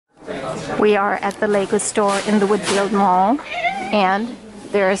We are at the Lego store in the Woodfield Mall, and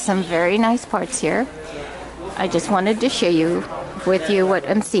there are some very nice parts here. I just wanted to share with you what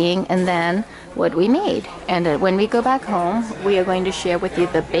I'm seeing and then what we made. And when we go back home, we are going to share with you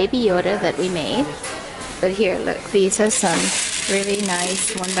the Baby Yoda that we made. But here, look, these are some really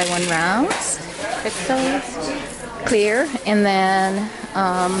nice one-by-one rounds, pixels, clear, and then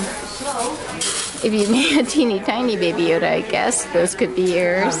if you made a teeny tiny Baby Yoda, I guess those could be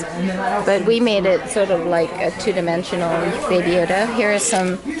yours. But we made it sort of like a two-dimensional Baby Yoda. Here are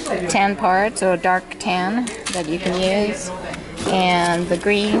some tan parts, or dark tan, that you can use. And the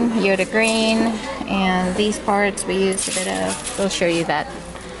green, Yoda green, and these parts we used a bit of. We'll show you that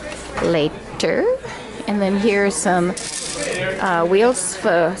later. And then here's some wheels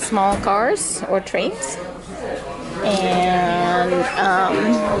for small cars or trains. And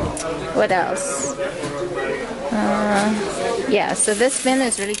what else? Yeah, so this bin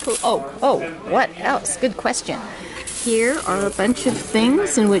is really cool. Oh, what else? Good question. Here are a bunch of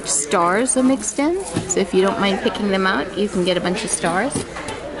things in which stars are mixed in. So if you don't mind picking them out, you can get a bunch of stars.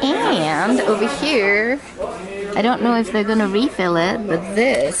 And over here, I don't know if they're going to refill it, but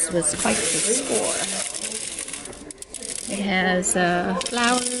this was quite the score. It has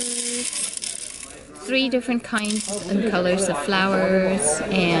flowers, 3 different kinds and colors of flowers,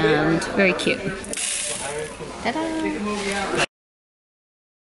 and very cute. Ta-da!